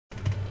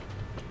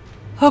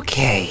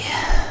Okay.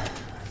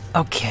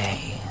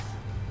 Okay.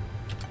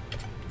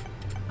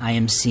 I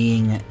am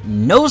seeing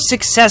no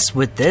success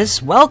with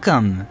this.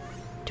 Welcome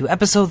to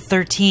episode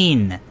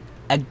 13.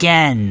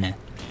 Again.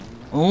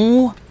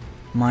 Oh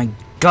my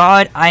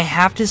god, I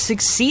have to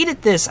succeed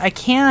at this. I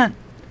can't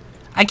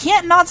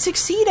not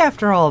succeed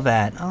after all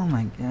that. Oh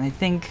my god,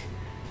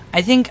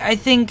 I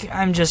think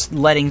I'm just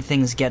letting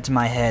things get to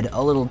my head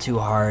a little too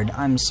hard.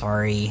 I'm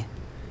sorry.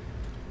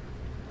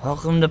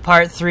 Welcome to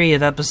part 3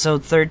 of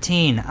episode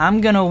 13.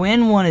 I'm gonna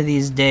win one of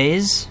these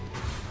days.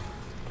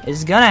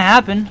 It's gonna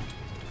happen.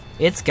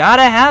 It's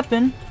gotta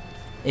happen.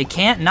 It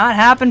can't not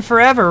happen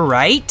forever,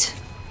 right?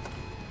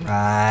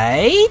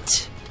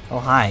 Right? Oh,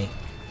 hi.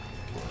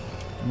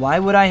 Why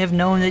would I have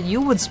known that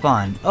you would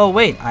spawn? Oh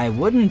wait, I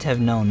wouldn't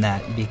have known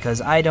that because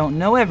I don't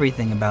know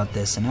everything about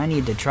this and I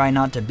need to try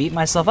not to beat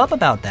myself up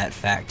about that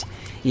fact.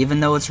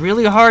 Even though it's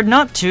really hard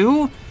not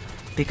to,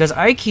 because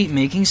I keep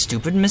making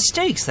stupid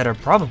mistakes that are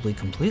probably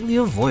completely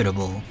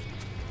avoidable.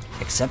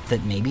 Except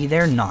that maybe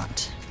they're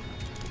not.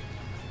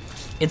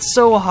 It's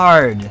so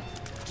hard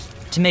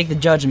to make the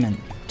judgment,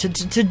 to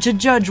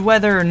judge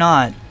whether or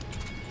not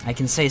I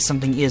can say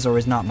something is or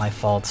is not my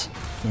fault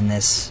in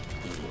this.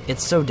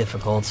 It's so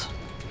difficult.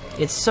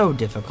 It's so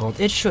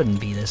difficult. It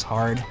shouldn't be this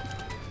hard.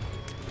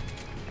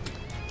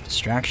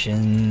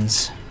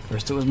 Distractions.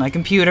 First it was my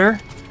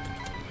computer.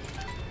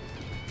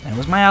 Then it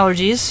was my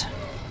allergies.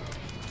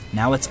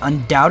 Now it's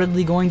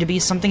undoubtedly going to be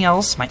something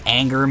else. My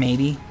anger,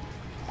 maybe.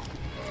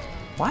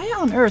 Why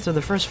on earth are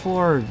the first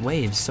 4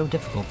 waves so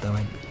difficult, though?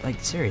 Like,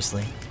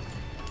 seriously.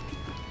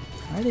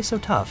 Why are they so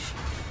tough?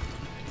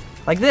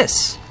 Like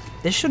this.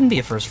 This shouldn't be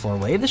a first floor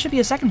wave. This should be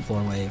a second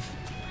floor wave.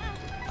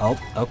 Oh,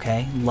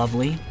 okay.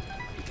 Lovely.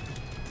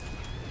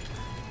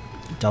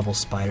 Double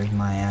spiders,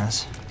 my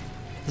ass.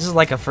 This is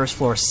like a first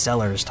floor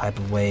cellars type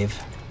of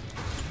wave.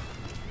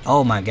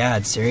 Oh my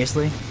god,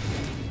 seriously?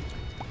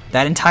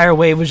 That entire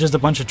wave was just a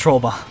bunch of troll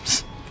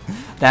bombs.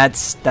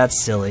 That's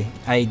silly.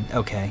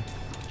 Okay.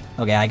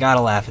 Okay, I gotta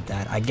laugh at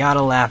that. I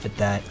gotta laugh at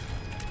that.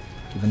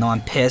 Even though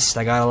I'm pissed,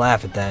 I gotta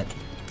laugh at that.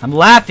 I'm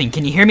laughing!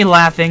 Can you hear me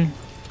laughing?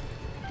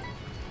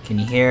 Can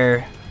you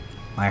hear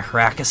my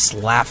raucous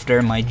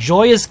laughter, my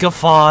joyous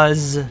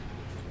guffaws?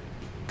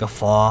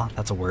 Guffaw,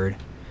 that's a word.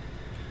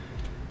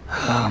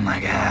 Oh my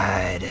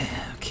god.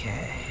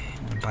 Okay.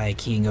 I'm gonna buy a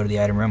key and go to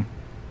the item room.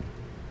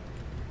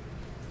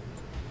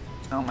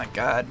 Oh my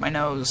god, my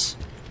nose.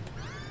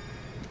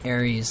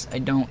 Aries. I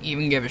don't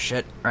even give a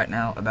shit right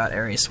now about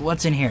Aries.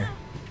 What's in here?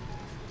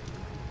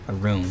 A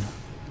rune.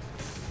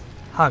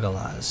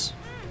 Hagalaz.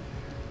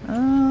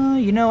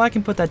 You know, I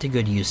can put that to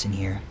good use in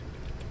here.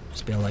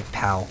 Just be able to, like,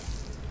 pow.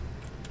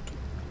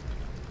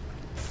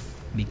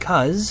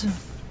 Because...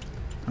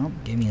 oh,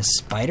 gave me a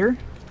spider?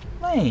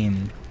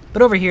 Lame.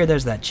 But over here,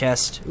 there's that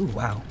chest. Ooh,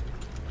 wow.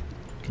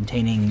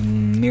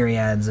 Containing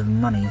myriads of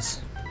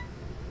monies.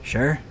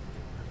 Sure.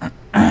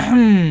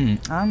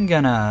 I'm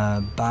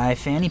gonna buy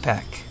fanny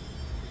pack.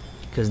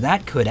 Because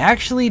that could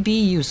actually be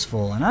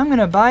useful. And I'm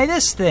gonna buy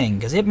this thing,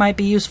 because it might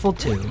be useful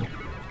too.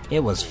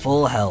 It was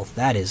full health.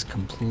 That is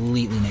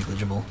completely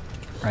negligible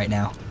right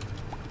now.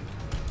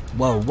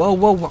 Whoa, whoa,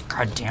 whoa, whoa.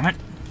 God damn it.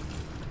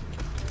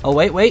 Oh,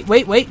 wait.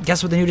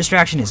 Guess what the new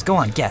distraction is. Go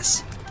on,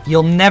 guess.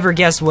 You'll never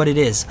guess what it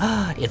is.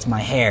 It's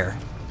my hair.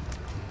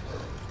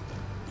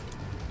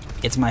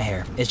 It's my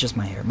hair. It's just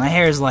my hair. My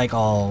hair is like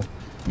all...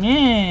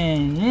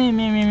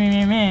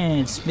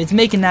 It's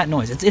making that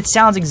noise. It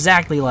sounds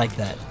exactly like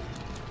that.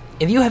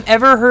 If you have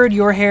ever heard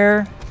your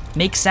hair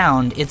make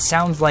sound, it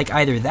sounds like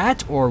either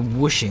that or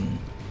whooshing.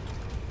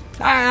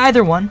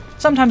 Either one.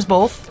 Sometimes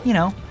both, you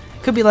know.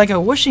 Could be like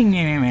a whooshing,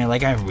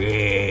 like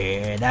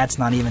a... That's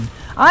not even...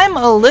 I'm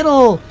a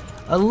little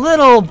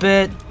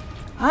bit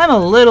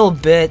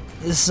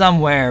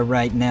somewhere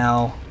right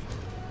now.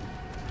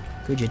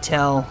 Could you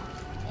tell?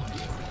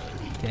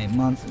 Okay,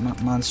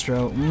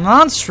 Monstro.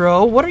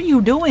 Monstro, what are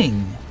you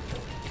doing?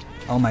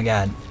 Oh my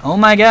god. Oh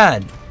my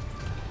god.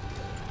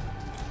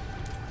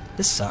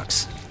 This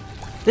sucks.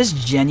 This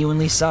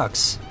genuinely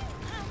sucks.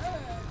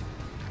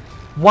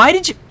 Why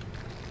did you...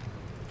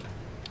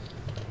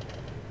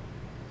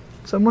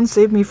 Someone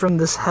save me from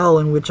this hell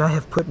in which I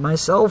have put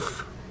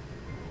myself.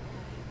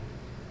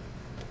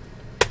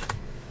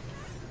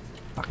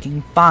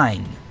 Fucking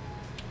fine.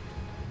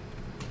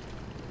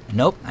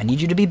 Nope, I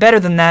need you to be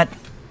better than that.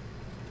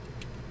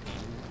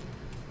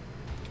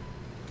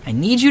 I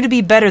need you to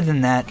be better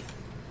than that.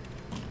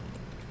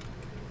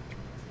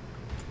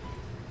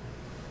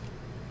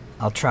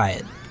 I'll try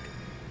it.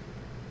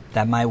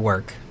 That might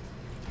work.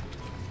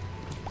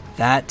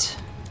 That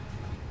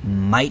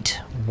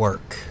might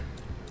work.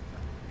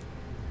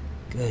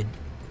 Good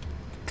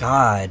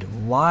God,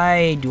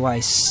 why do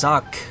I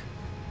suck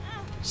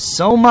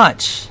so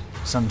much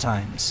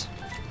sometimes?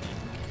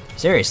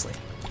 Seriously.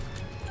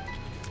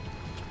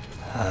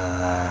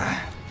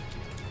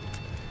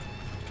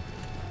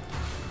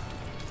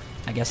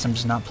 I guess I'm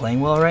just not playing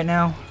well right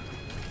now.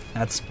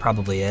 That's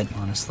probably it,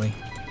 honestly.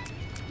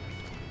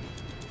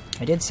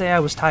 I did say I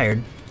was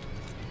tired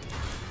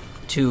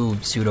 2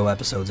 pseudo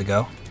episodes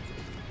ago.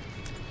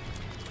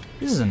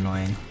 This is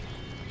annoying.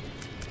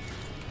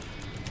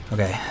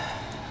 Okay.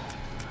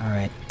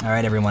 Alright.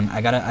 Alright, everyone.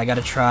 I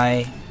gotta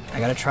try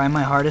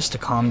my hardest to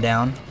calm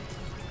down.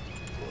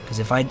 Because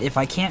if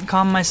I can't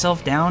calm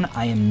myself down,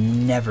 I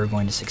am never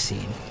going to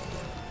succeed.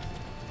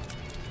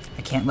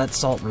 I can't let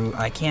salt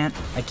I can't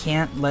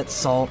let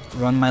salt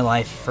run my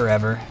life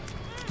forever.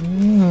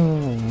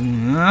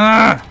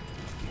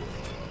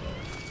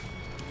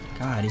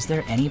 God, is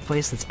there any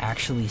place that's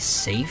actually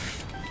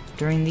safe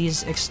during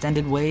these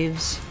extended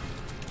waves?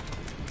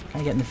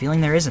 I'm getting the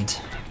feeling there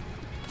isn't.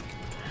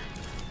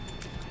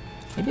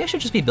 Maybe I should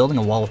just be building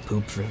a wall of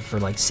poop for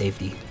like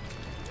safety.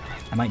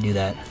 I might do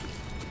that.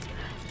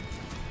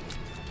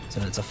 So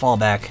it's a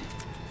fallback.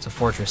 It's a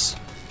fortress.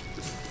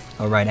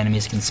 Oh right,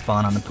 enemies can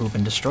spawn on the poop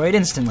and destroy it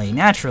instantly.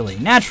 Naturally.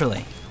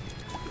 Naturally.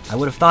 I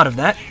would have thought of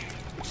that.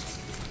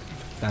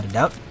 Without a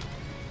doubt.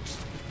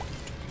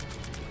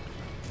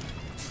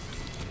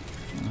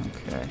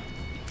 Okay.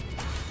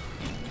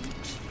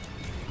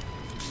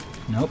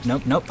 Nope,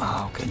 nope, nope.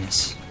 Oh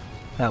goodness.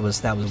 That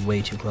was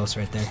way too close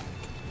right there.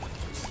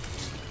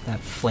 That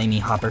flamey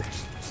hopper.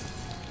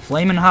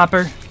 Flamin'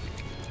 hopper.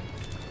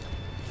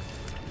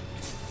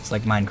 It's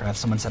like Minecraft.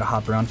 Someone set a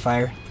hopper on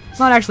fire. It's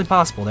not actually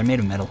possible. They're made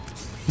of metal.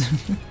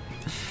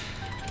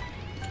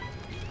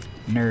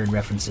 Nerd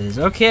references.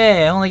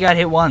 Okay, I only got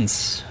hit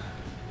once.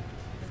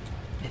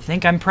 I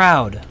think I'm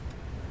proud.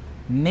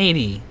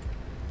 Maybe.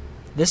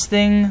 This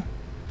thing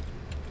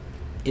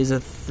is a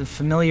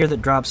familiar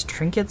that drops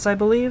trinkets, I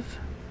believe,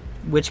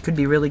 which could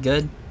be really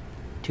good.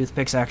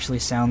 Toothpicks actually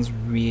sounds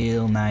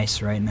real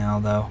nice right now,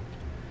 though.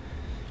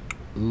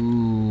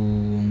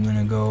 Ooh, I'm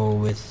gonna go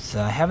with...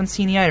 I haven't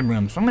seen the item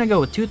room, so I'm gonna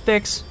go with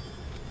toothpicks.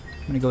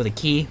 I'm gonna go with a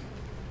key.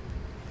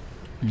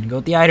 I'm gonna go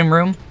with the item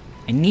room.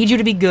 I need you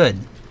to be good.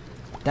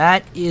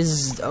 That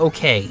is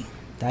okay.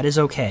 That is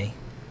okay.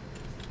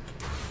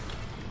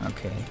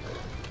 Okay.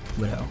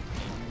 Widow.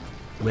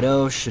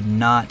 Widow should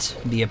not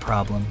be a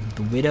problem.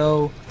 The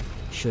widow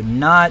should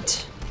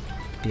not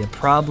be a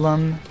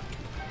problem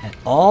at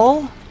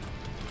all.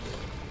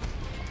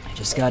 I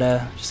just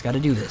gotta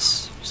do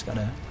this. Just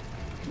gotta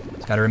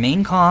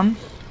remain calm.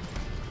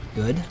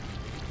 Good.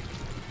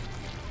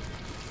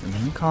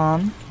 Remain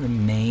calm.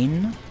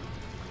 Remain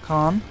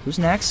calm. Who's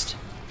next?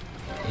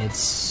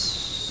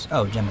 It's...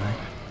 oh, Gemini.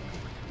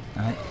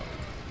 Alright.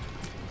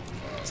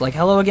 It's like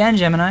hello again,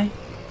 Gemini.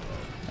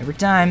 Every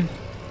time.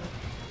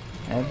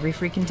 Every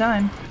freaking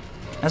time.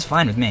 That's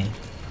fine with me.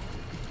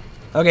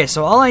 Okay,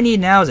 so all I need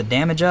now is a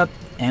damage up,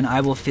 and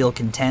I will feel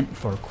content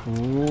for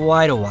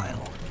quite a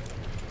while.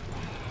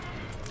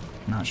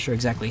 Not sure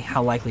exactly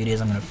how likely it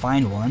is I'm going to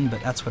find one,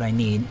 but that's what I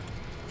need.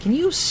 Can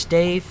you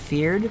stay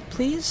feared,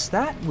 please?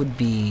 That would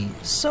be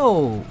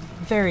so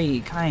very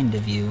kind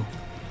of you.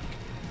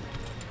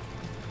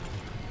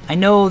 I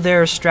know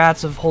there are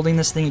strats of holding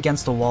this thing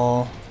against the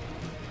wall,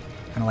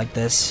 kind of like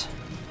this.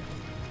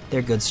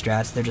 They're good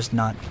strats, they're just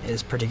not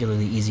as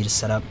particularly easy to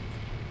set up.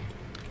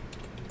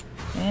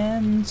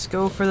 And let's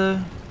go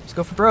for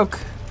broke.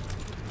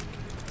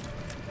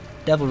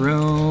 Devil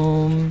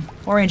room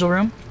or angel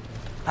room.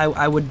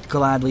 I would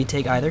gladly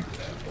take either.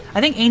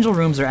 I think angel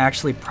rooms are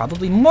actually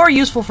probably more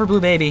useful for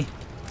Blue Baby,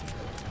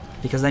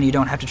 because then you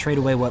don't have to trade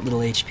away what little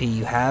HP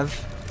you have.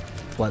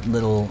 What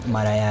little,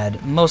 might I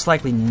add, most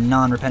likely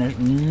non-repentant.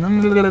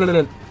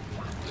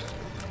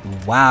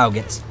 Wow,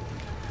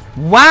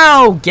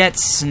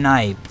 gets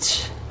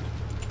sniped.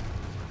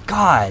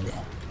 God.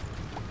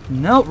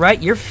 No,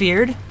 right, you're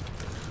feared.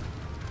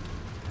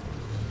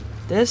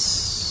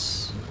 This...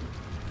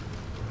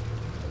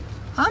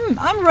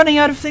 I'm running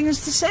out of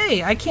things to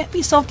say. I can't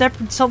be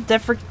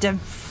self-deprecative.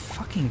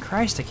 Fucking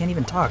Christ, I can't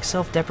even talk.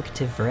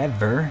 Self-deprecative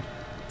forever.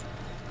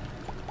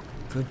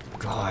 Good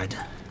God.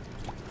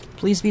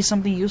 Please be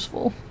something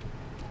useful.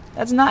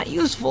 That's not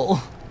useful.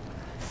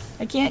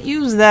 I can't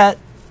use that.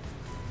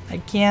 I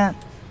can't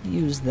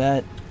use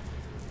that.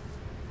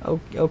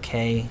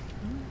 Okay.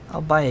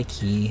 I'll buy a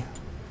key.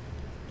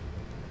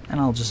 And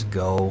I'll just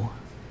go.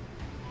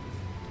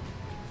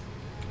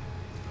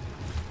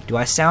 Do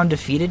I sound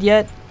defeated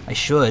yet? I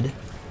should.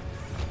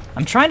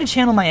 I'm trying to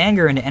channel my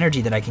anger into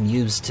energy that I can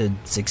use to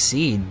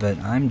succeed, but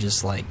I'm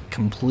just like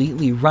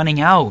completely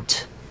running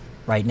out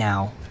right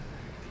now.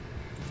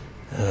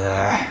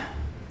 Ugh.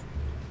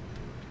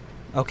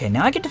 Okay,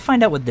 now I get to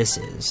find out what this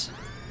is.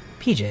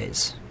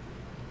 PJs.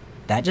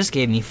 That just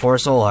gave me 4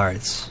 soul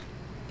hearts.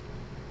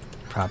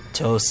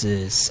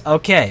 Proptosis.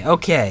 Okay,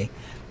 okay.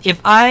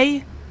 If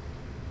I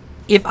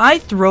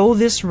throw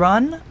this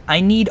run,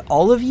 I need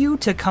all of you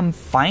to come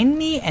find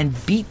me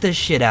and beat the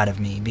shit out of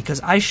me,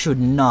 because I should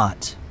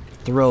not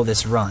throw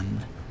this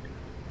run.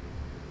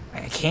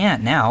 I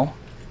can't now.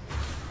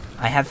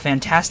 I have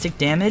fantastic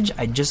damage.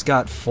 I just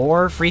got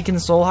 4 freaking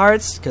soul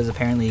hearts, because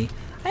apparently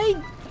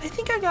I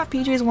think I got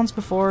PJs once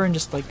before and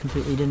just like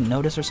completely didn't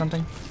notice or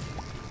something.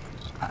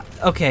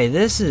 Okay,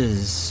 this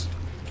is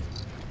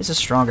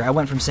stronger. I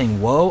went from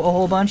saying whoa a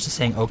whole bunch to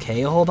saying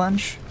okay a whole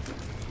bunch.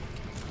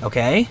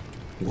 Okay.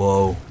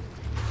 Whoa.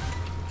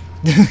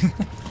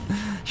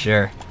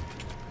 Sure.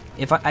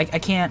 If I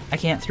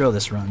can't throw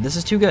this run. This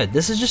is too good.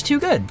 This is just too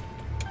good.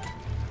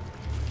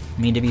 I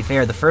mean, to be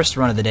fair, the first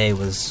run of the day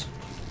was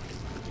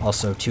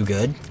also too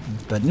good,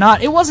 but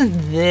not. It wasn't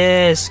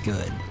this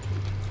good.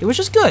 It was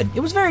just good. It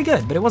was very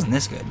good, but it wasn't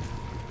this good.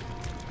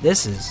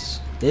 This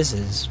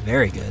is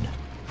very good.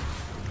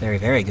 Very,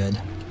 very good.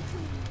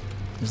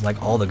 This is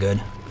like all the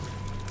good.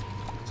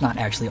 It's not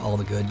actually all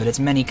the good, but it's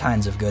many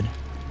kinds of good.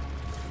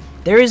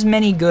 There is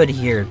many good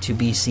here to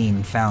be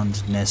seen,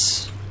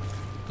 foundness.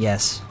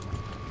 Yes.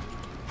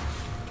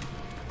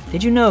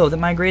 Did you know that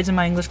my grades in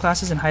my English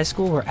classes in high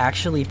school were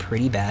actually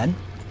pretty bad?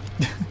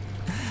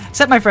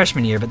 Except my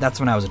freshman year, but that's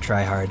when I was a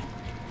tryhard.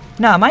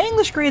 Nah, my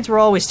English grades were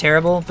always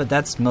terrible, but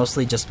that's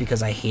mostly just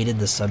because I hated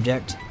the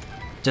subject.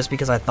 Just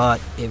because I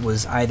thought it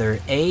was either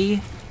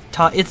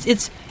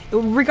it's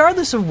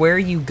regardless of where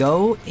you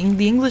go, in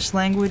the English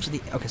language,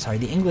 the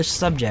English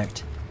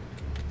subject,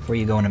 where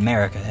you go in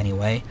America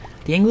anyway,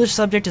 the English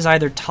subject is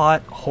either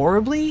taught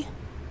horribly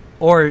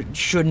or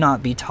should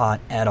not be taught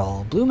at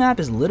all. Blue map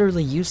is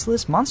literally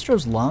useless.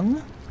 Monstro's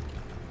lung?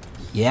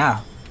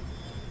 Yeah.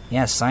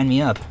 Yeah, sign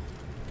me up.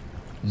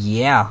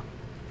 Yeah.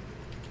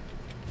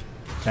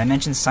 Did I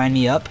mention sign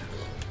me up?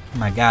 Oh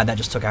my god, that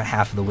just took out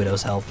half of the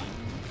Widow's health.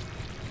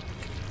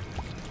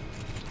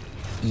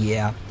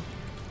 Yeah.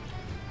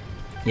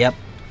 Yep.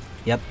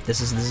 Yep, this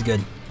is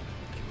good.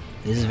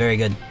 This is very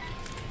good.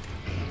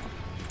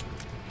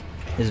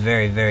 This is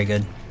very, very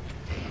good.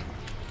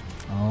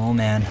 Oh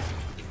man.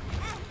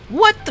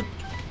 What the?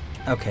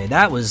 Okay,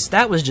 that was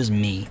just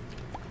me.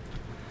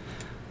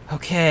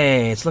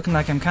 Okay, it's looking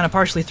like I'm kind of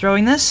partially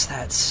throwing this.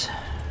 That's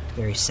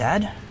very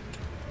sad.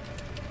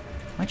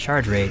 My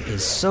charge rate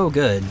is so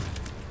good.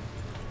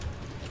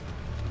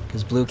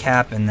 Because blue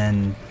cap and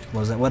then,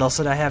 what was that? What else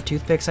did I have?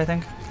 Toothpicks, I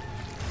think?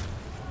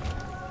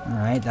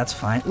 Alright, that's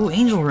fine. Ooh,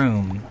 Angel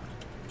Room.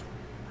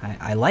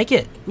 I like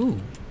it. Ooh.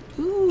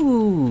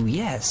 Ooh,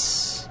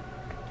 yes.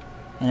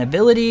 An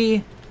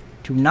ability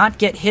to not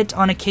get hit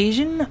on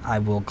occasion, I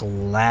will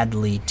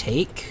gladly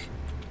take.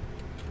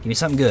 Give me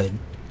something good.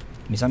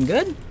 Give me something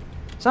good?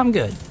 Something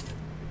good.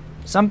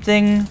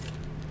 Something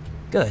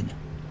good.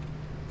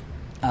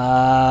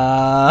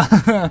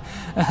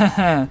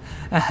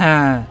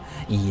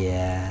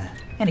 Yeah.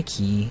 And a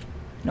key. You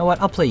know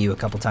what? I'll play you a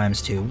couple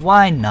times too.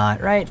 Why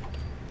not, right?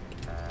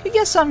 Could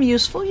get something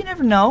useful, you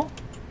never know.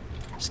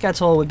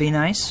 Scatol would be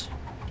nice.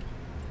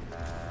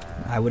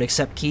 I would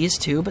accept keys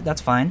too, but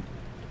that's fine.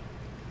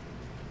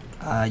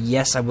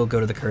 Yes, I will go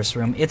to the curse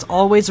room. It's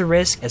always a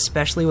risk,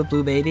 especially with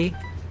Blue Baby,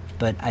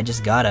 but I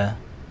just gotta.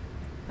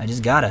 I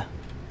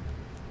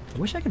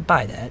wish I could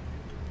buy that.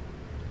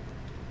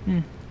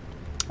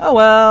 Oh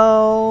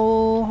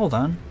well, hold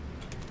on.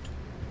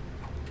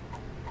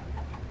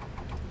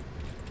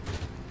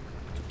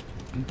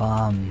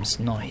 Bombs,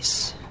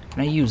 nice.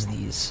 Can I use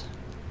these?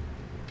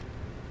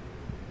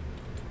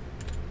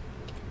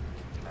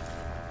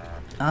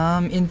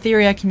 In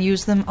theory I can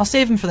use them. I'll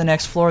save them for the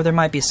next floor. There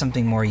might be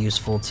something more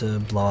useful to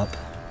blow up.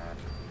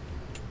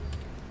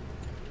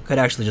 Could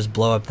actually just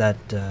blow up that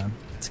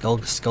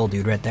skull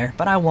dude right there,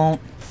 but I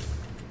won't.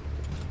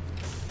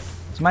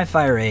 So my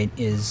fire rate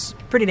is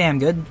pretty damn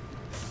good.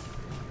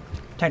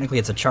 Technically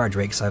it's a charge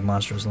rate because I have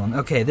Monstro's Lung.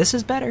 Okay, this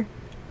is better.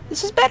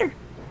 This is better.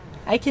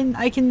 I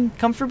can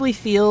comfortably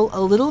feel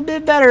a little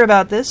bit better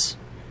about this.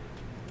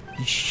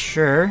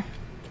 Sure.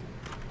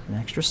 An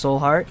extra soul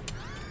heart.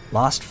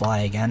 Lost fly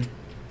again.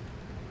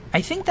 I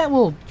think that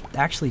will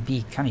actually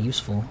be kind of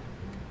useful.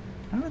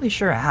 Not really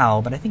sure how,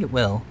 but I think it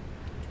will.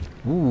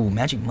 Ooh,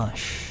 magic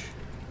mush.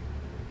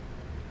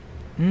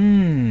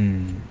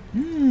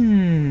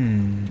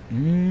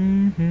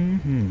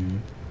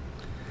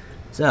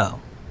 So,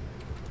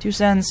 2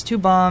 cents, 2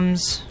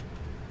 bombs.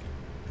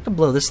 I could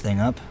blow this thing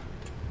up.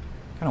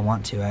 I don't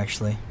want to,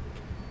 actually.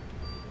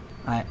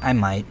 I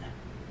might.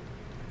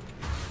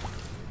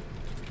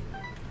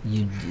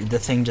 The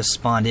thing just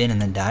spawned in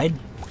and then died?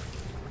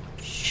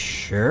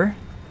 Sure.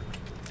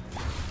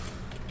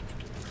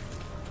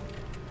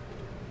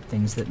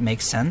 Things that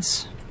make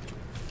sense.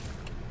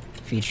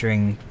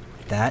 Featuring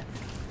that.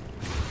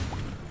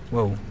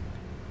 Whoa.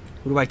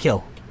 Who do I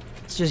kill?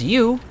 It's just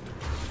you.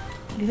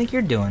 What do you think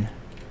you're doing?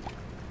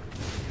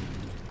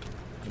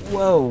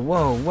 Whoa,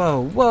 whoa,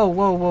 whoa, whoa,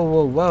 whoa, whoa,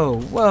 whoa, whoa,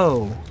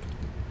 whoa.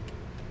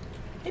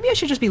 Maybe I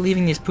should just be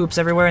leaving these poops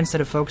everywhere instead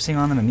of focusing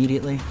on them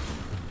immediately.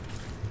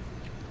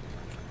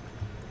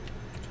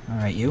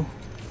 Alright, you.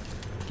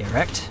 Get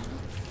wrecked.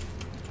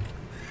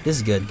 This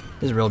is good.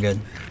 This is real good.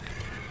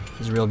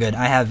 This is real good.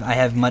 I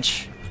have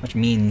much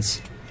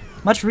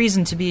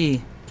reason to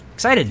be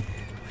excited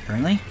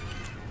currently.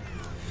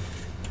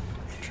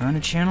 Trying to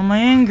channel my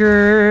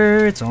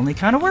anger. It's only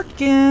kind of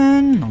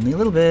working. Only a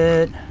little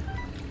bit.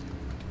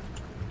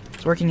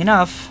 It's working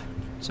enough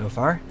so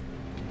far.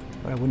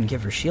 But I wouldn't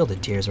give her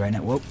shielded tears right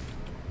now. Whoa.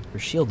 For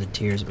shielded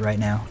tears right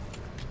now.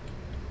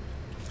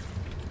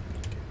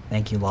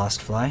 Thank you,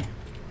 Lost Fly.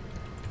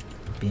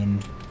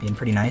 Being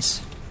pretty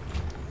nice.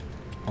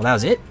 Well, that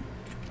was it?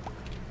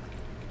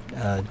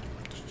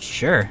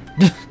 Sure.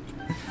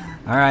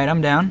 Alright,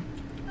 I'm down.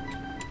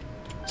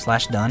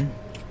 Slash done.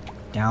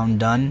 Down,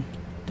 done.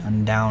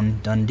 Done, down,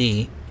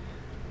 Dundee.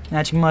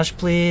 Matching mush,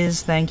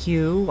 please. Thank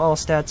you. All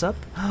stats up.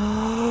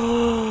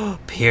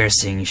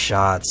 Piercing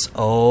shots.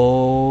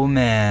 Oh,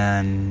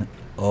 man.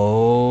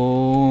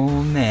 Oh,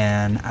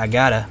 man. I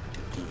gotta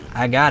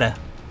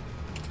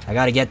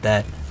get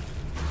that.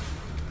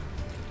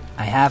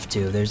 I have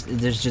to.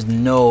 There's just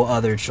no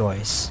other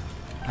choice.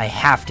 I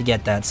have to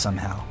get that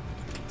somehow.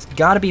 It's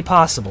gotta be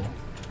possible.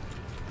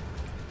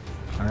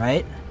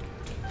 Alright?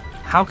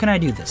 How can I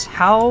do this?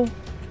 How?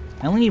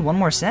 I only need one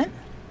more cent?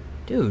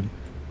 Dude.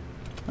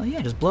 Oh yeah,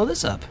 just blow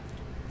this up.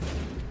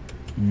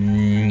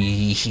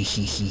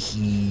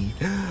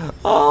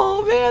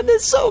 Oh man,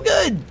 that's so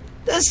good!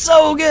 That's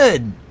so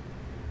good!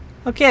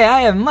 Okay,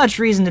 I have much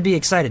reason to be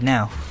excited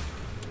now.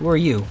 Who are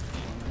you?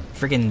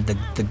 Freaking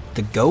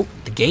the goat?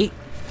 The gate?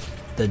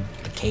 The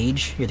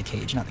cage? You're the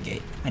cage, not the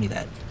gate. I need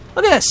that.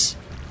 Look at this!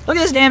 Look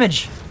at this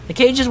damage! The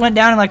cage just went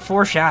down in like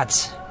 4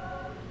 shots.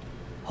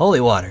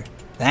 Holy water.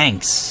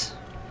 Thanks.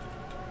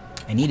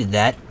 I needed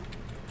that.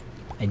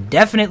 I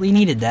definitely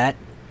needed that.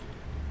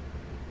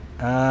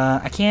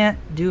 I can't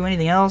do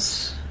anything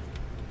else.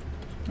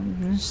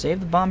 I'm gonna save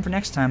the bomb for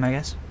next time, I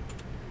guess.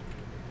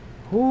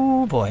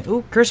 Oh boy.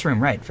 Ooh, curse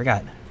room, right,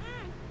 forgot.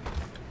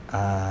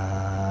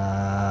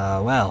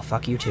 Well,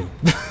 fuck you too.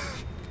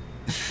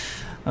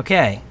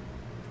 Okay.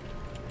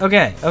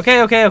 Okay.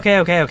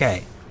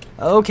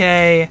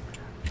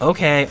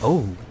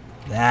 Oh,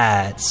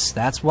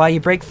 that's why you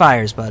break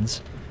fires,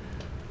 buds.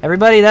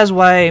 Everybody,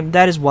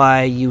 that is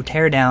why you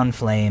tear down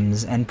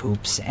flames and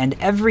poops and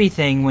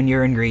everything when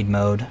you're in greed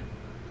mode.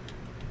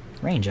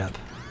 Range up.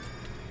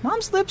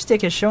 Mom's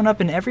lipstick has shown up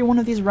in every one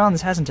of these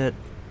runs, hasn't it?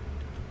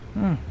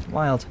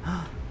 Wild.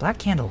 Black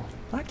candle.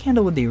 Black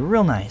candle would be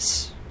real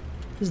nice.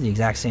 This is the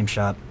exact same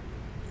shop.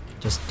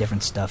 Just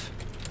different stuff.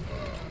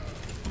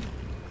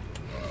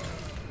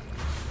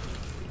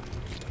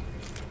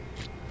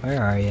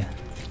 Where are you?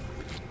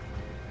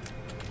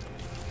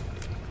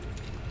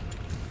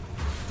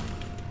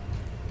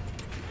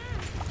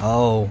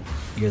 Oh,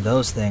 you're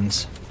those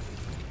things.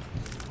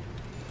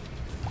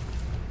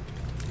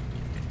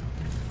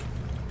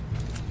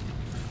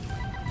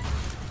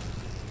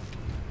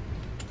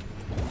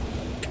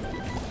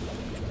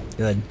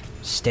 Good.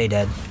 Stay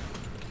dead.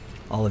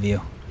 All of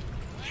you.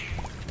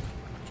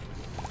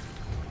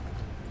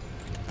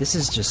 This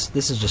is just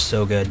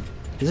so good.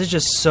 This is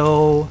just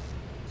so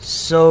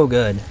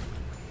good.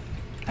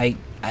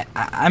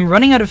 I'm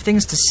running out of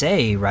things to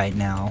say right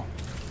now.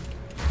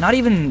 Not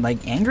even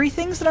like angry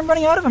things that I'm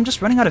running out of, I'm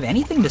just running out of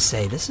anything to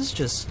say. This is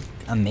just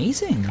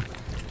amazing.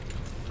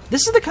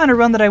 This is the kind of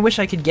run that I wish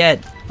I could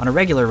get on a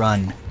regular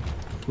run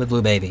with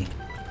Blue Baby.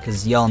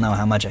 Because y'all know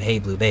how much I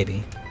hate Blue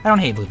Baby. I don't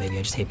hate Blue Baby,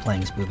 I just hate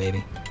playing as Blue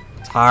Baby.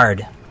 It's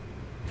hard.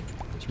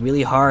 It's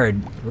really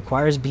hard. It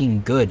requires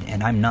being good,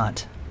 and I'm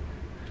not.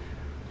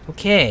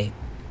 Okay.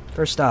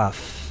 First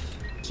off,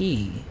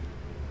 key.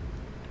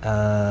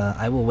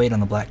 I will wait on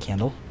the black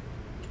candle.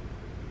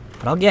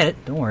 But I'll get it,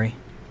 don't worry.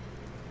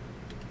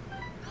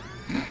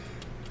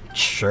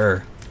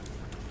 Sure.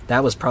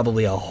 That was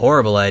probably a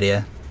horrible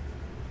idea.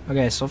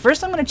 Okay, so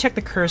first I'm going to check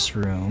the curse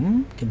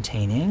room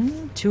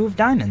containing 2 of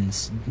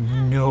diamonds.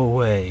 No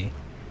way.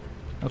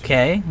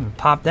 Okay, I'm going to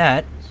pop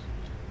that.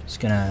 Just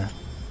going to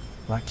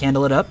black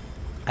candle it up.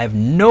 I have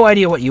no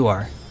idea what you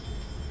are.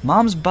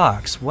 Mom's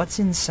box. What's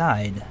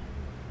inside?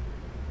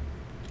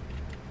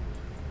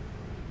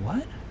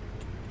 What?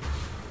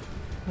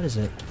 What is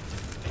it?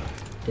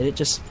 Did it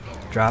just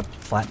drop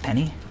flat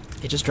penny?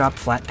 It just dropped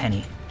flat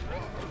penny.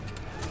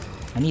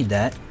 I need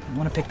that. I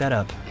want to pick that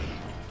up.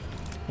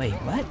 Wait,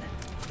 what?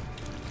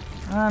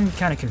 I'm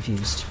kind of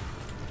confused.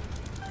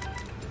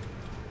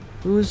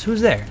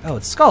 Who's there? Oh,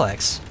 it's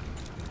Skull-X.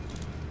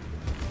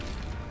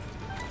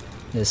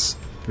 This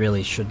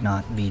really should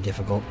not be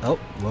difficult. Oh,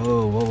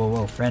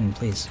 whoa, friend,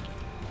 please.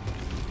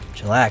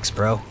 Chillax,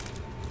 bro.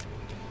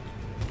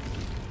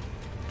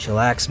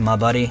 Chillax, my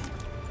buddy.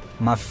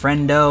 My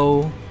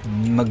friendo,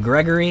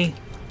 McGregory.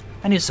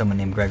 I knew someone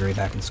named Gregory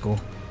back in school.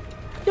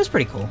 He was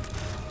pretty cool.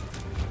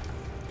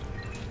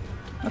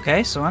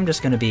 Okay, so I'm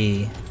just gonna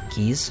be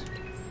keys.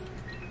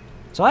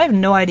 So I have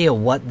no idea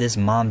what this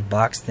mom's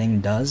box thing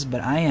does,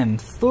 but I am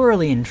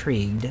thoroughly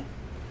intrigued.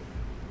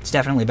 It's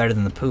definitely better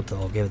than the poop,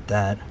 though, I'll give it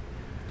that.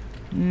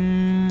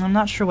 I'm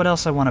not sure what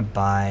else I want to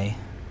buy.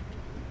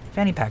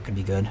 Fanny pack could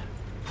be good.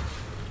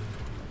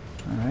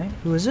 Alright,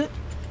 who is it?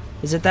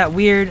 Is it that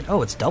weird...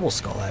 Oh, it's double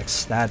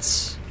Skull-X.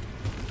 That's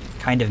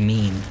kind of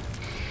mean.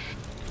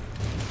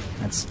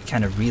 That's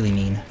kind of really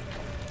mean.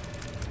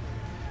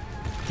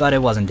 But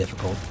it wasn't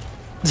difficult.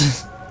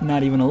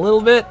 Not even a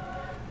little bit.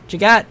 What you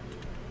got?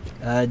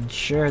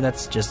 Sure,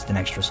 that's just an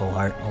extra soul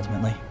heart,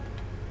 ultimately.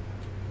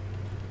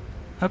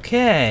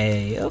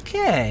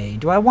 Okay.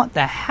 Do I want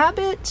the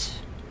habit?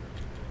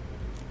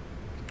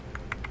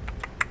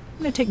 I'm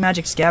gonna take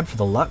Magic Scab for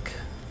the luck.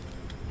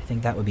 I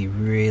think that would be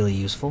really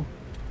useful.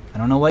 I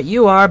don't know what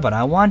you are, but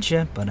I want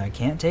you, but I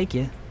can't take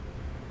you.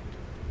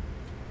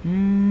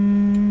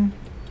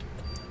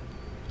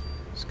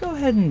 Let's go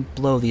ahead and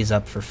blow these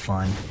up for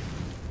fun.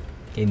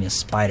 Gave me a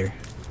spider.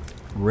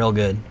 Real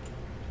good.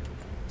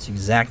 It's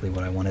exactly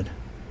what I wanted.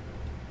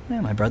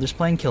 Yeah, my brother's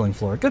playing Killing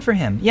Floor. Good for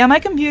him. Yeah, my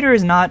computer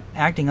is not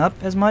acting up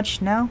as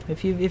much now,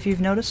 if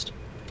you've noticed.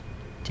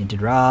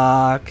 Tinted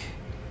rock.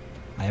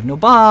 I have no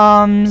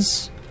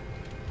bombs.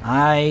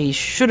 I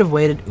should have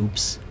waited.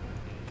 Oops.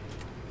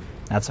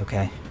 That's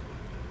okay.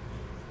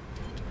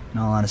 In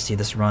all honesty,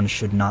 this run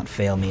should not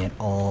fail me at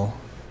all.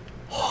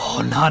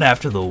 Oh, not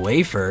after the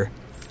wafer.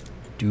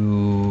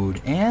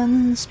 Dude.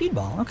 And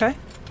speedball. Okay.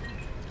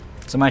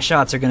 So my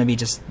shots are going to be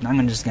just...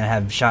 I'm just going to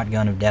have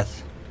Shotgun of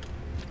Death.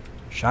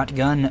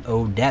 Shotgun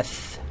o'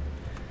 Death.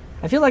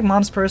 I feel like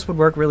Mom's Purse would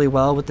work really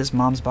well with this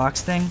Mom's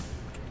Box thing.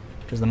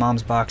 Because the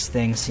Mom's Box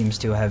thing seems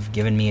to have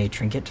given me a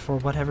trinket for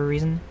whatever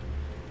reason.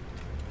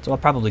 So I'll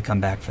probably come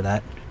back for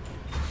that.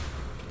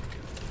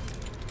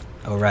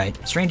 Oh, right.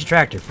 Strange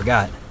Attractor.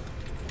 Forgot.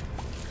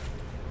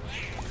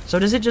 So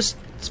does it just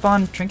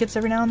spawn trinkets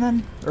every now and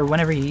then? Or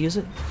whenever you use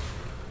it?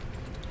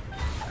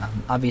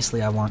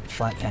 Obviously I want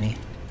Flat Penny.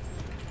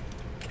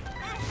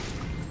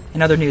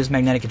 In other news,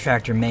 Magnetic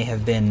Attractor may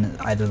have been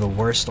either the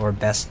worst or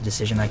best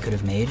decision I could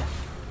have made.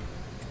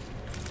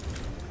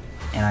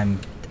 And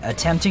I'm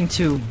attempting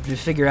to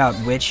figure out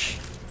which,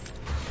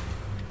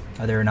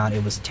 whether or not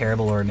it was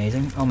terrible or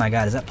amazing. Oh my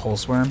god, is that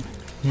Pulse Worm?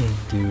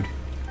 Dude.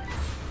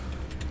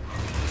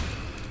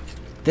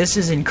 This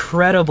is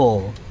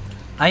incredible!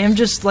 I am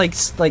just like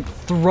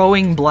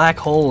throwing black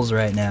holes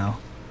right now.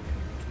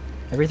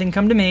 Everything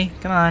come to me,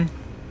 come on.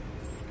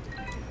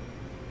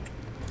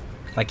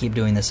 If I keep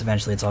doing this,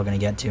 eventually it's all gonna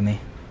get to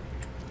me.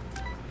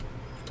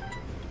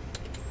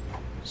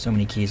 So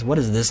many keys. What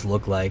does this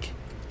look like?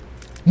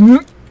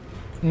 I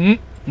don't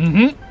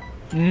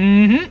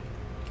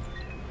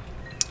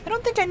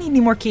think I need any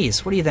more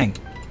keys. What do you think?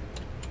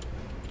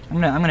 I'm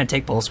gonna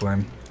take Pulse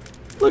Worm.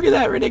 Look at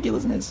that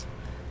ridiculousness.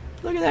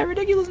 Look at that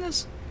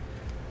ridiculousness.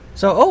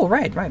 So, oh,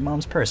 right,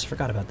 Mom's Purse.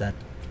 Forgot about that.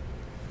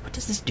 What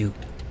does this do?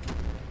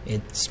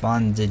 It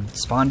spawned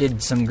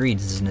some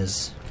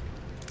greediness.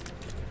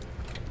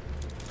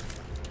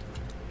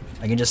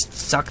 I can just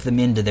suck them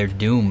into their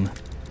doom.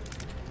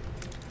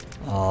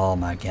 Oh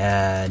my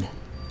god.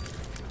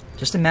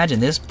 Just imagine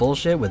this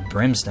bullshit with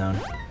brimstone.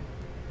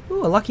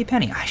 Ooh, a lucky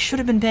penny. I should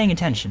have been paying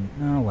attention.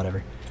 Oh,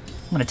 whatever.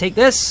 I'm gonna take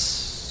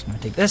this. I'm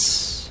gonna take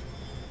this.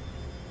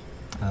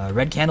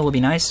 Red candle would be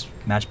nice.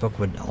 Matchbook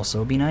would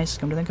also be nice,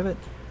 come to think of it.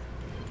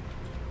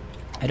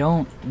 I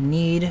don't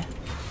need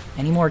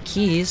any more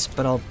keys,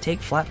 but I'll take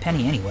Flat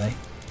Penny anyway.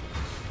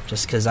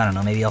 Just because, I don't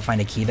know, maybe I'll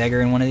find a key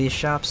beggar in one of these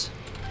shops.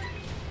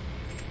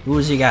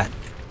 Who's you got?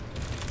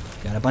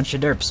 Got a bunch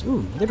of derps.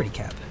 Ooh, Liberty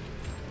Cap.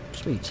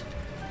 Sweet.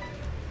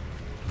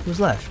 Who's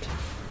left?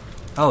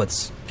 Oh,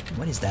 it's...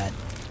 what is that?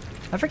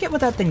 I forget what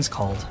that thing's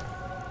called.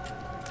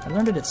 I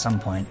learned it at some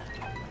point.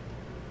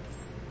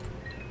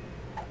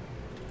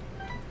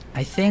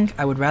 I think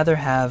I would rather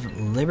have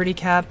Liberty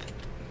Cap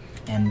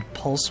and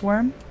Pulse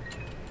Worm.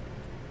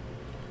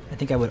 I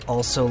think I would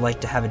also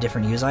like to have a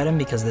different use item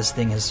because this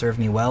thing has served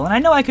me well. And I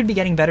know I could be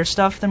getting better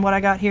stuff than what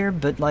I got here,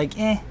 but like,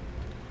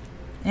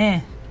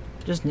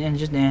 just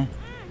eh.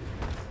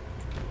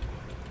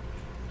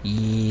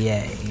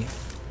 Yay.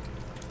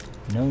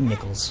 No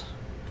nickels.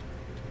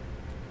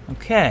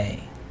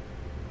 Okay.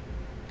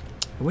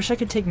 I wish I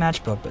could take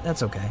Matchbook, but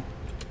that's okay.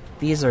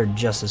 These are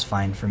just as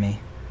fine for me.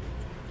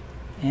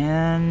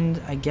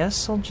 And I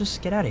guess I'll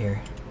just get out of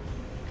here.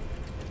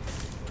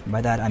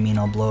 By that I mean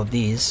I'll blow up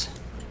these.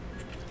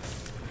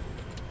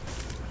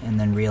 And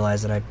then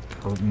realize that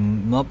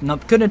nope,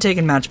 couldn't have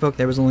taken Matchbook.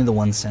 There was only the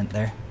 1 cent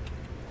there.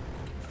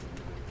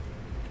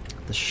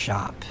 The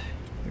shop.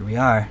 Here we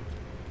are.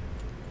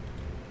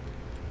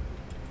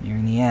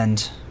 Nearing the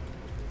end.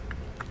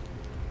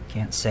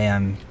 Can't say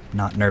I'm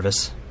not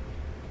nervous.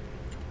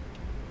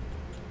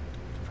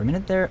 For a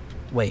minute there...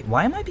 wait,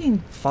 why am I being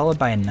followed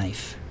by a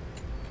knife?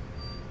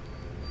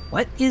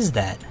 What is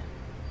that?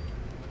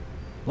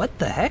 What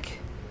the heck?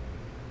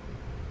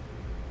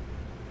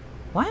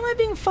 Why am I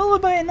being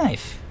followed by a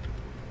knife?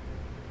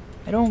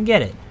 I don't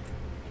get it.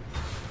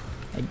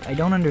 I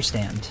don't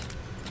understand.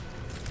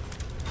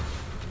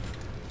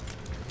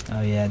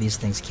 Oh yeah, these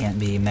things can't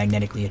be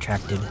magnetically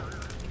attracted.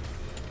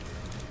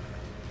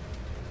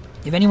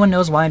 If anyone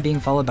knows why I'm being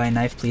followed by a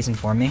knife, please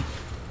inform me.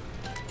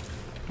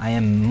 I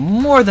am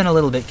more than a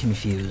little bit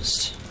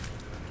confused.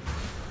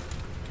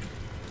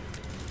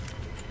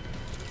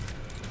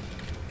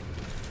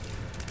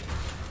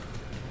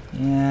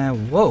 Yeah,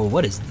 whoa,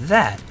 what is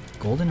that?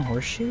 Golden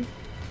horseshoe?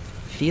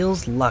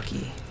 Feels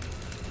lucky.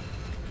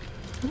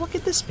 What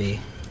could this be?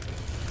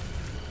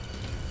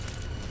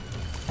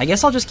 I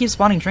guess I'll just keep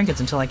spawning trinkets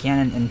until I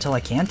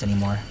can't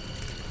anymore.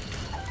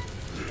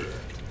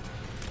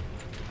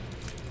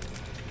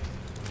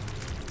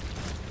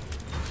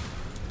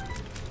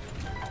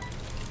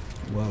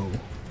 Whoa.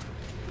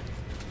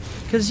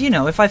 Because, you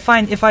know, if I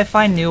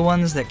find new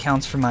ones, that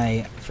counts for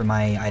my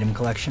item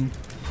collection.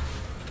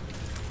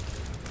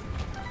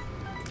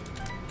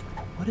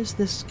 What is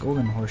this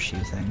golden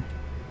horseshoe thing?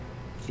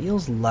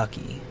 Feels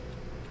lucky.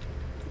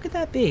 What could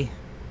that be?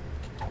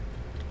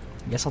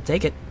 I guess I'll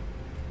take it.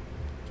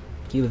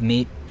 Cube of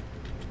meat.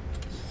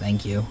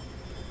 Thank you.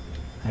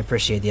 I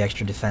appreciate the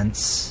extra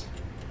defense.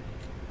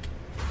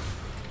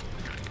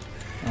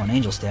 Oh, an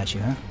angel statue,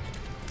 huh?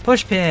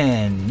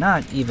 Pushpin!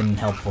 Not even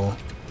helpful.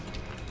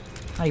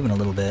 Not even a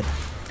little bit.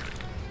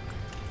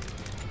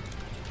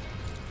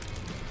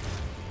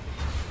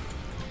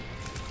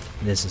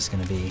 This is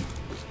gonna be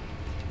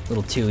a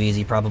little too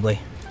easy,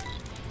 probably.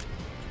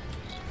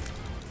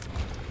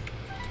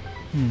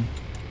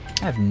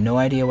 I have no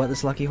idea what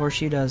this lucky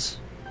horseshoe does.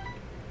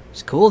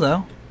 It's cool,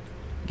 though.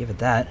 Give it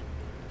that.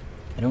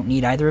 I don't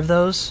need either of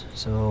those,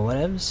 so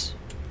whatevs.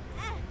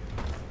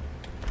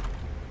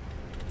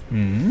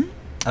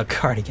 A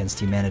card against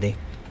humanity.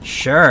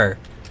 Sure.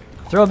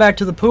 Throw it back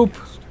to the poop.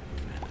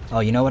 Oh,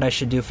 you know what I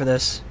should do for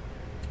this?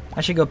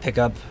 I should go pick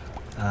up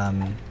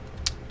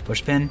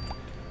Pushpin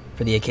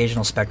for the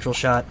occasional spectral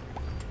shot.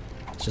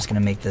 It's just gonna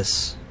make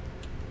this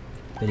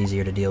a bit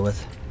easier to deal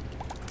with.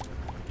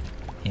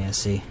 Yeah,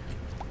 see.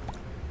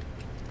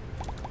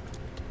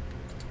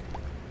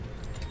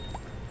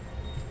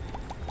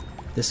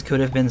 This could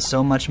have been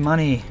so much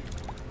money.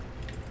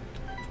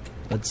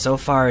 But so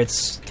far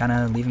it's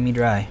kinda leaving me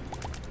dry.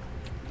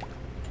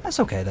 That's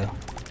okay though.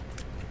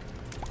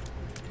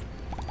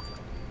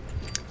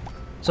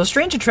 So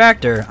Strange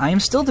Attractor, I am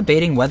still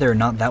debating whether or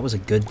not that was a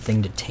good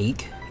thing to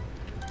take.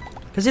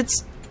 Because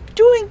it's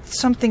doing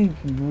something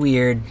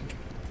weird.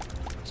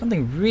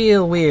 Something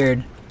real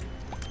weird.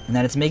 And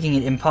that it's making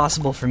it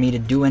impossible for me to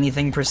do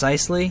anything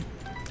precisely.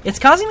 It's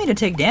causing me to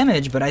take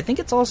damage, but I think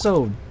it's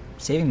also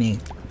saving me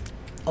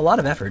a lot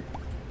of effort.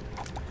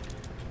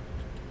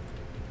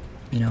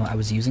 You know, I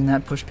was using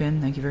that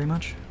pushpin, thank you very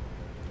much.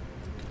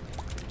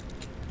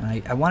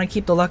 I want to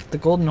keep the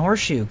golden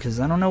horseshoe, because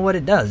I don't know what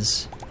it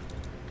does.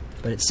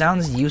 But it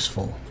sounds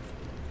useful.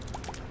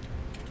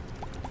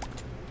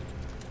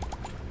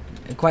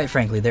 Quite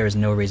frankly, there is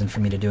no reason for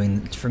me to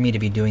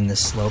be doing this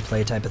slow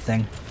play type of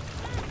thing.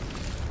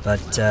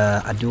 But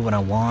I do what I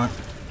want,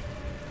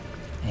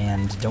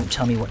 and don't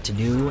tell me what to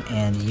do,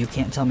 and you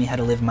can't tell me how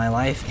to live my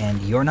life,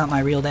 and you're not my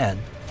real dad,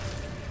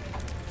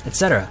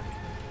 etc.,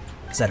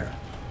 etc.,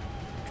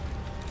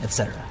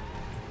 etc.,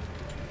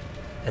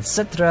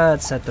 etc.,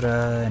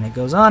 etc., and it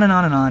goes on and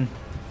on and on.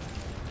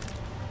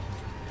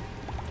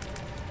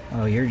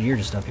 Oh, you're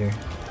just up here,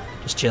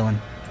 just chilling.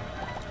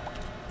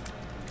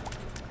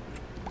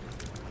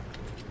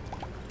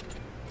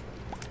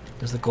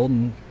 Does the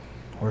golden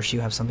horseshoe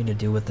have something to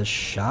do with the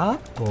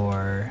shop,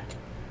 or...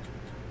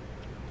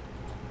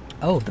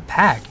 Oh, the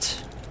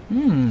pact.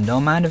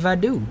 Don't mind if I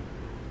do.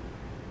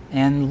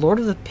 And Lord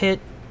of the Pit,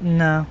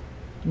 no.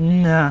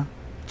 No.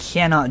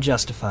 Cannot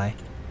justify.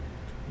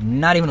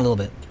 Not even a little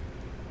bit.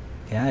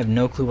 Okay, I have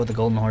no clue what the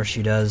golden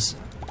horseshoe does.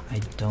 I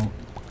don't...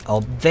 Oh,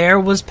 there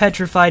was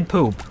petrified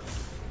poop.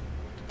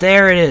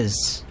 There it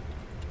is.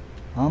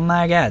 Oh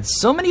my god.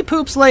 So many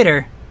poops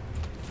later.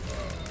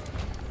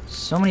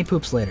 So many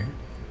poops later.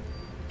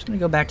 Just gonna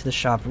go back to the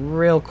shop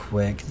real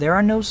quick. There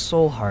are no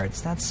soul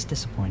hearts. That's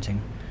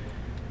disappointing.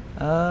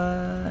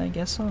 I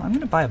guess so. I'm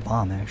gonna buy a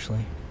bomb,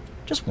 actually.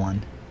 Just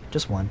one.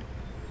 Just one.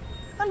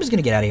 I'm just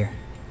gonna get out of here.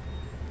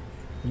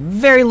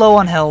 Very low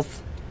on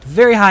health.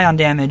 Very high on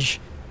damage.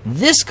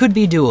 This could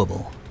be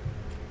doable.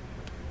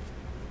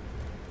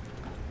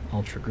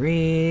 Ultra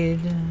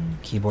Greed.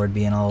 Keyboard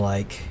being all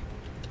like,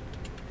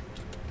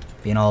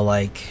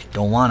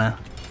 don't wanna.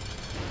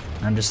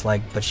 I'm just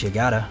like, but you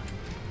gotta.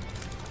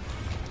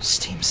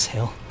 Steam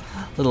sale.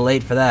 A little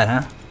late for that,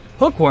 huh?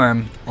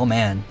 Hookworm. Oh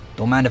man.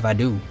 Don't mind if I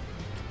do.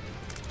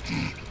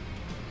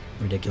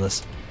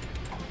 Ridiculous.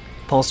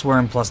 Pulse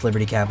Worm plus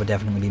Liberty Cap would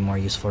definitely be more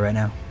useful right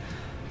now.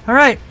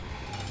 Alright.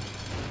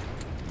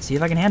 Let's see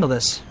if I can handle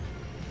this.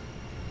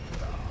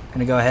 I'm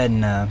gonna go ahead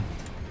and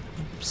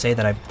say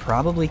that I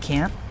probably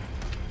can't.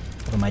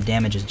 Although my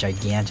damage is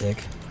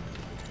gigantic.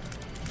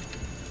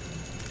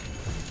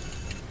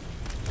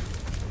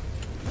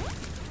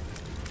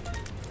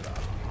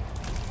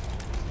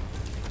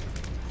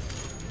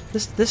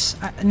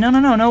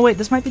 No, wait,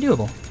 this might be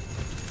doable.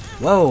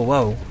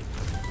 Whoa.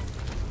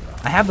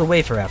 I have the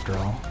wafer after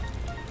all,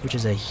 which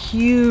is a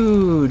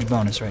huge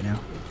bonus right now.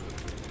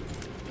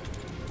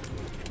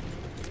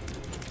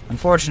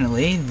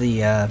 Unfortunately,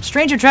 the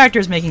Strange Attractor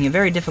is making it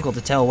very difficult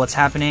to tell what's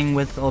happening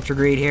with Ultra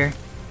Greed here.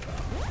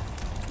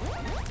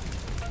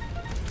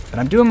 But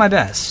I'm doing my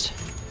best.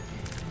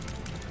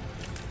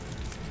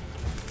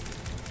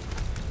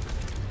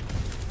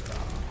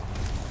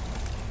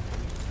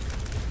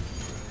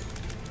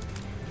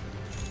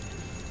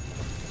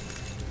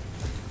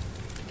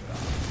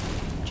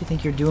 What do you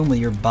think you're doing with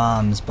your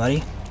bombs,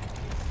 buddy?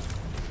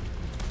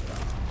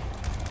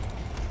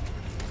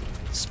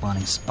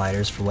 Spawning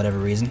spiders for whatever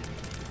reason.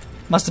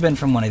 Must have been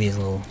from one of these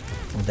little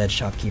dead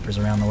shopkeepers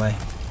around the way.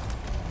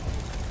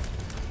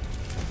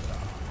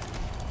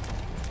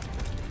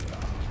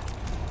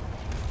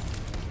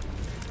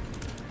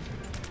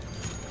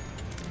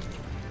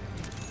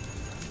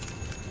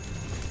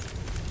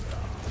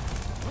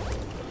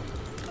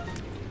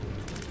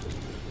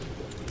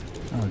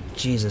 Oh,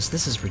 Jesus,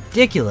 this is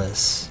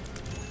ridiculous.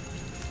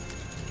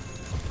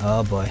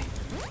 Oh, boy.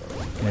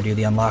 Gonna do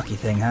the unlocky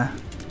thing, huh?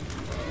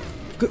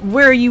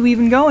 Where are you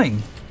even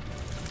going?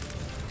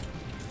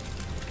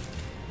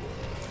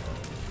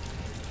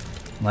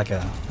 Like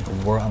a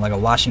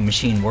washing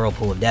machine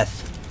whirlpool of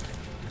death.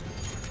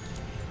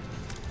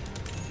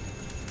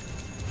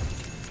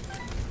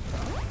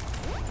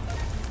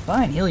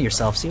 Fine, heal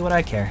yourself. See what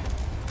I care.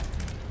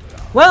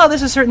 Well,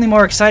 this is certainly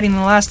more exciting than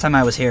the last time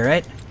I was here,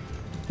 right?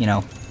 You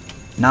know,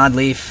 Nod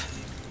Leaf,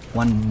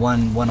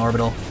 one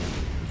orbital,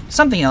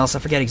 something else. I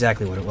forget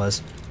exactly what it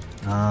was.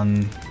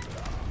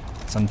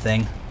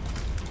 Something.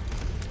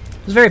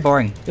 It was very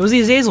boring. It was the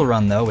Azazel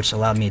run though, which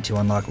allowed me to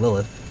unlock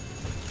Lilith.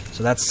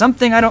 So that's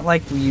something I don't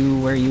like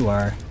where you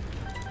are.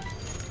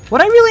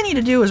 What I really need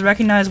to do is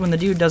recognize when the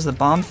dude does the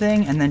bomb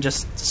thing and then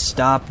just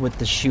stop with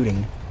the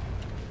shooting.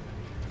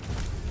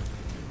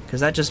 Because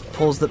that just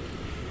pulls the...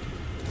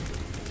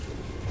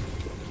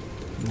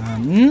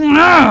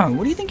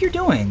 what do you think you're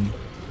doing?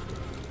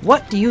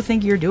 What do you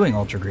think you're doing,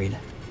 Ultra Greed?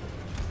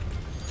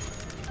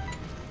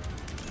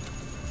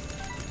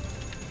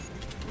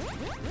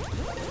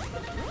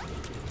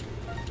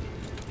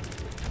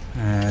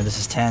 This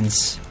is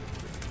tense.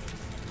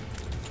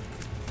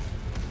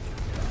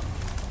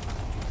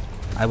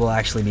 I will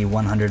actually be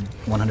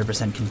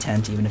 100%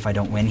 content even if I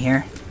don't win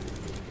here.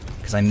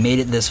 Because I made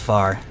it this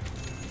far.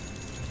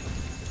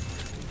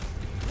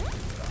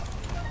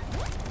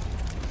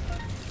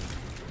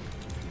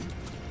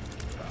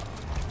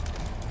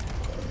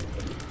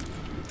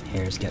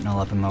 Hair's getting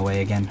all up in my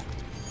way again.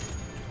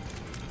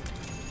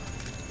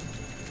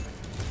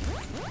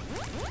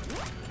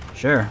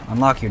 Sure,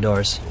 unlock your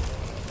doors.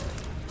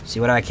 See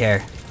what I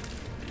care.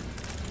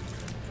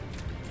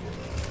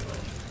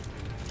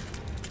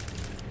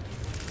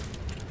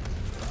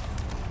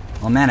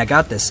 Oh man, I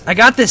got this. I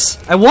got this!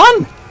 I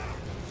won!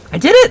 I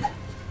did it!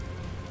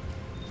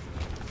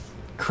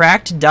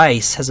 Cracked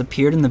dice has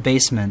appeared in the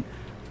basement.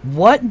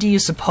 What do you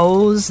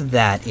suppose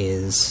that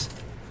is?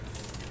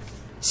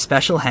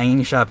 Special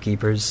hanging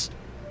shopkeepers.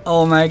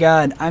 Oh my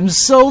god, I'm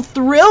so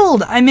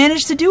thrilled! I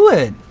managed to do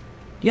it! Do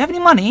you have any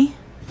money?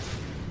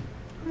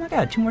 Oh my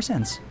god, 2 more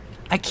cents.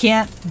 I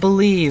can't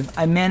believe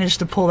I managed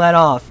to pull that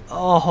off.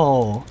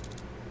 Oh.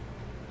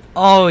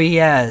 Oh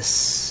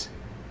yes.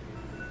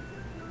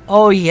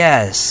 Oh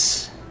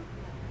yes.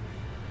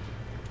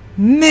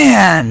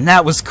 Man,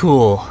 that was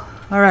cool.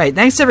 Alright,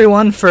 thanks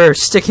everyone for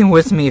sticking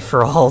with me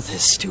for all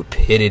this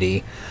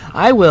stupidity.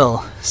 I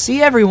will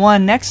see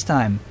everyone next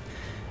time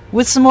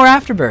with some more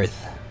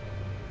Afterbirth.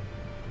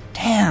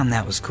 Damn,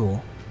 that was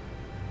cool.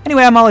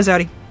 Anyway, I'm always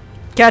outie.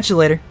 Catch you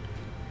later.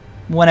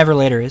 Whenever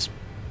later is.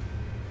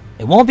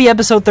 It won't be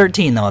episode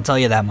 13 though, I'll tell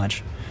you that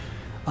much.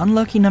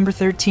 Unlucky number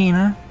 13,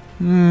 huh?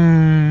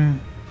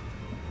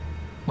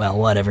 Well,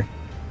 whatever.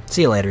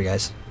 See you later,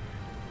 guys.